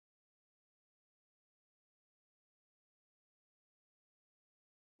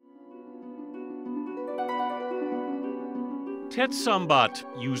Thet Sambath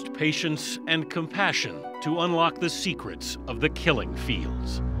used patience and compassion to unlock the secrets of the killing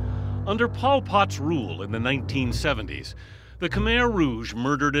fields. Under Pol Pot's rule in the 1970s, the Khmer Rouge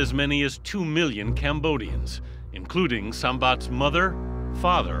murdered as many as 2 million Cambodians, including Sambath's mother,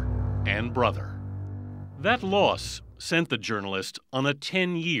 father, and brother. That loss sent the journalist on a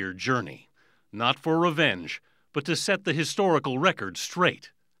 10-year journey, not for revenge, but to set the historical record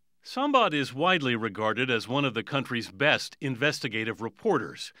straight. Sambath is widely regarded as one of the country's best investigative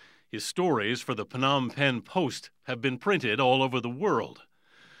reporters. His stories for the Phnom Penh Post have been printed all over the world.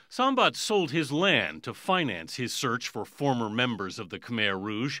 Sambath sold his land to finance his search for former members of the Khmer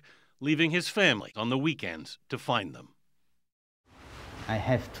Rouge, leaving his family on the weekends to find them. I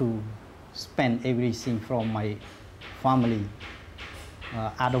have to spend everything from my family.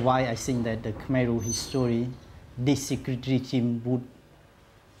 Otherwise, I think that the Khmer Rouge history, this secret regime would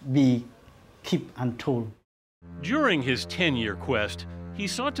be kept untold. During his 10-year quest, he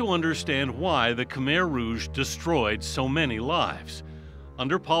sought to understand why the Khmer Rouge destroyed so many lives.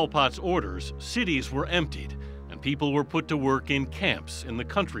 Under Pol Pot's orders, cities were emptied and people were put to work in camps in the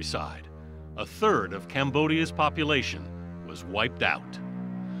countryside. A third of Cambodia's population was wiped out.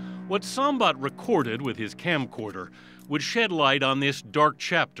 What Sambath recorded with his camcorder would shed light on this dark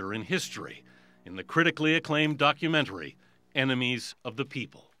chapter in history in the critically acclaimed documentary, Enemies of the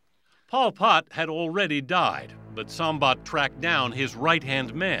People. Pol Pot had already died, but Sambath tracked down his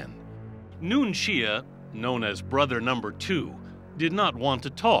right-hand man. Nuon Chea, known as Brother Number 2, did not want to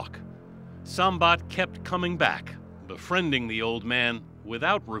talk. Sambath kept coming back, befriending the old man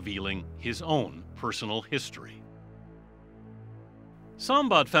without revealing his own personal history.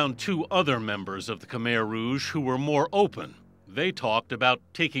 Sambath found 2 other members of the Khmer Rouge who were more open. They talked about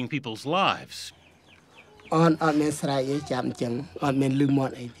taking people's lives.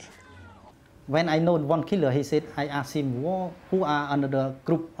 When I know one killer, he said, I asked him, who are another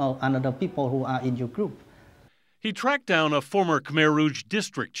group or another people who are in your group? He tracked down a former Khmer Rouge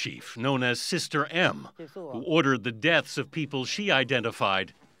district chief known as Sister M, who ordered the deaths of people she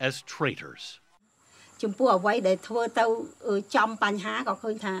identified as traitors.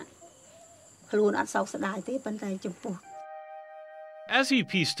 As he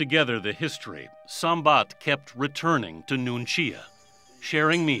pieced together the history, Sambath kept returning to Nuon Chea,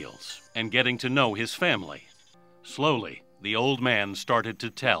 sharing meals and getting to know his family. Slowly, the old man started to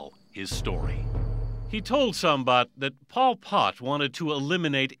tell his story. He told Sambath that Pol Pot wanted to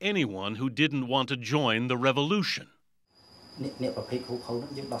eliminate anyone who didn't want to join the revolution.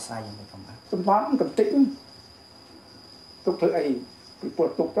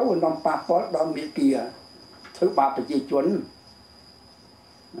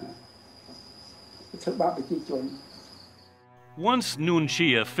 Once Nuon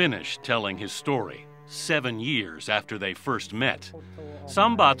Chea finished telling his story, 7 years after they first met,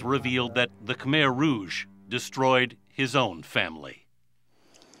 Sambath revealed that the Khmer Rouge destroyed his own family.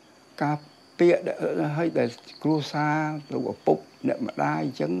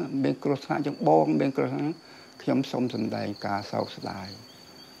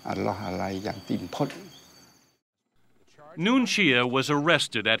 Nuon Chea was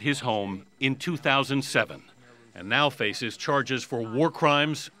arrested at his home in 2007 and now faces charges for war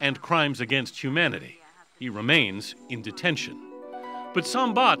crimes and crimes against humanity. He remains in detention. But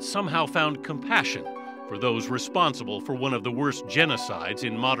Sambath somehow found compassion for those responsible for one of the worst genocides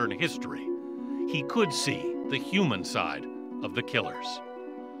in modern history. He could see the human side of the killers.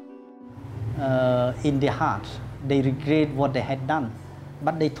 In their heart, they regret what they had done,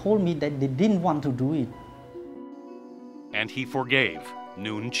 but they told me that they didn't want to do it. And he forgave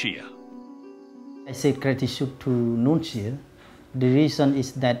Nuon Chea. I said gratitude to Nuon Chea. The reason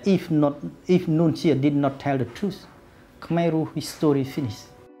is that if Nuon Chea did not tell the truth, Khmer Rouge story finished.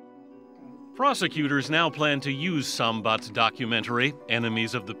 Prosecutors now plan to use Sambath's documentary,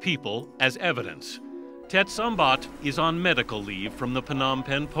 Enemies of the People, as evidence. Thet Sambath is on medical leave from the Phnom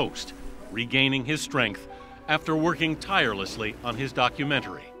Penh Post, regaining his strength after working tirelessly on his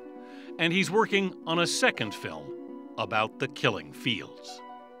documentary. And he's working on a second film about the killing fields.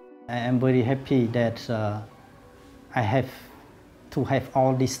 I am very happy that I have to have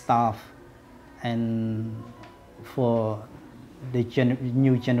all this stuff and for the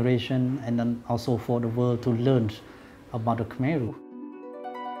new generation and then also for the world to learn about the Khmer Rouge.